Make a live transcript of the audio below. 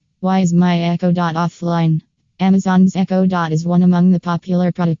Why is my Echo Dot offline? Amazon's Echo Dot is one among the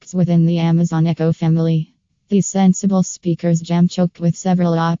popular products within the Amazon Echo family. These sensible speakers jam-choke with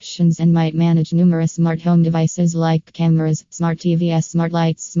several options and might manage numerous smart home devices like cameras, smart TVs, smart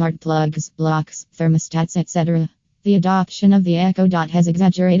lights, smart plugs, locks, thermostats, etc. The adoption of the Echo Dot has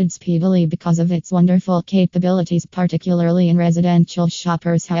exaggerated speedily because of its wonderful capabilities, particularly in residential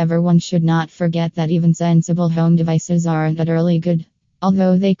shoppers. However, one should not forget that even sensible home devices aren't utterly good.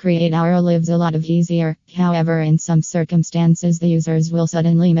 Although they create our lives a lot of easier, however, in some circumstances the users will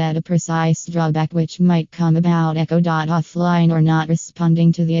suddenly meet a precise drawback which might come about Echo Dot offline or not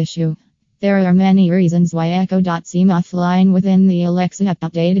responding to the issue. There are many reasons why Echo Dot seem offline within the Alexa app.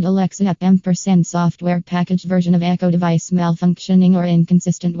 Updated Alexa app % software package version of Echo device malfunctioning or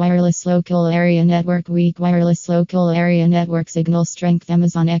inconsistent wireless local area network, weak wireless local area network signal strength,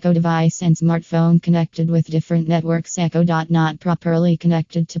 Amazon Echo device and smartphone connected with different networks, Echo Dot not properly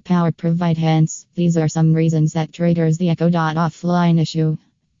connected to power provide. Hence, these are some reasons that triggers the Echo Dot offline issue.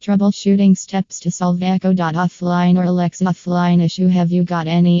 Troubleshooting steps to solve Echo Dot offline or Alexa offline issue. Have you got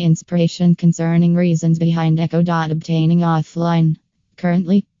any inspiration concerning reasons behind Echo Dot obtaining offline?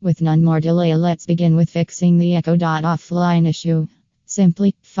 Currently, with none more delay, let's begin with fixing the Echo Dot offline issue.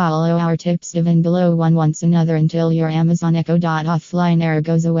 Simply follow our tips given below one once another until your Amazon Echo Dot offline error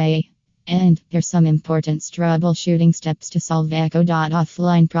goes away. And here's some important troubleshooting steps to solve Echo Dot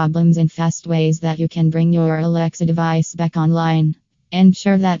offline problems in fast ways that you can bring your Alexa device back online.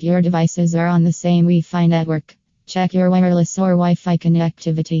 Ensure that your devices are on the same Wi-Fi network. Check your wireless or Wi-Fi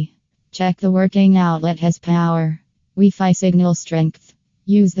connectivity. Check the working outlet has power. Wi-Fi signal strength.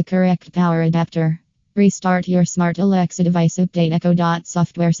 Use the correct power adapter. Restart your smart Alexa device. Update Echo Dot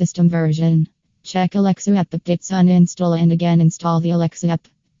software system version. Check Alexa app updates. Uninstall and again install the Alexa app.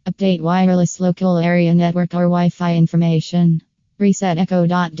 Update wireless local area network or Wi-Fi information. Reset Echo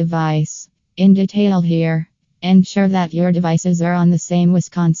Dot device. In detail here. Ensure that your devices are on the same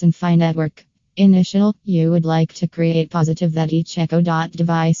Wisconsin Fi network. Initial, you would like to create positive that each Echo Dot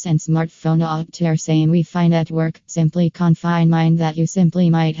device and smartphone are to your same Wi-Fi network. Simply confine mind that you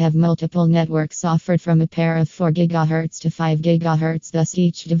simply might have multiple networks offered from a pair of 4 GHz to 5 GHz. Thus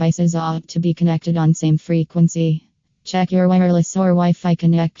each devices ought to be connected on same frequency. Check your wireless or Wi-Fi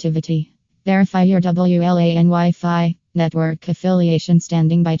connectivity. Verify your WLAN Wi-Fi network affiliation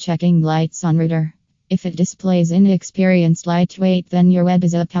standing by checking lights on router. If it displays inexperienced lightweight, then your web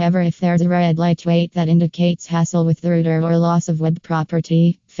is up. However, if there's a red lightweight that indicates hassle with the router or loss of web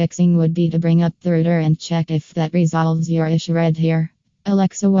property, fixing would be to bring up the router and check if that resolves your issue. Read here.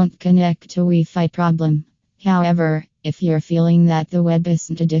 Alexa won't connect to Wi-Fi problem. However, if you're feeling that the web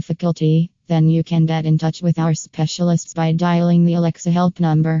isn't a difficulty, then you can get in touch with our specialists by dialing the Alexa help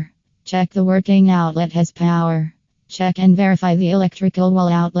number. Check the working outlet has power. Check and verify the electrical wall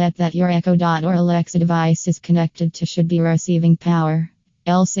outlet that your Echo Dot or Alexa device is connected to should be receiving power.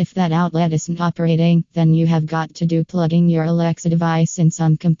 Else, if that outlet isn't operating, then you have got to do plugging your Alexa device in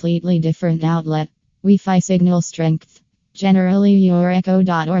some completely different outlet. Wi-Fi signal strength. Generally, your Echo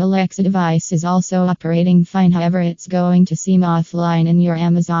Dot or Alexa device is also operating fine. However, it's going to seem offline in your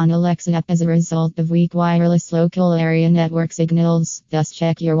Amazon Alexa app as a result of weak wireless local area network signals. Thus,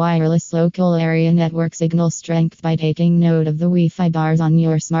 check your wireless local area network signal strength by taking note of the Wi-Fi bars on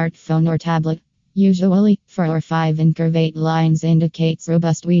your smartphone or tablet. Usually, 4 or 5 incurvate lines indicates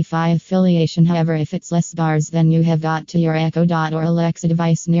robust Wi-Fi affiliation. However, if it's less bars, then you have got to your Echo Dot or Alexa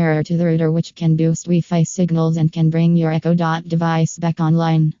device nearer to the router, which can boost Wi-Fi signals and can bring your Echo Dot device back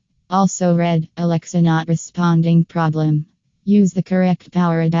online. Also read, Alexa not responding problem. Use the correct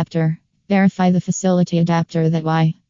power adapter. Verify the facility adapter that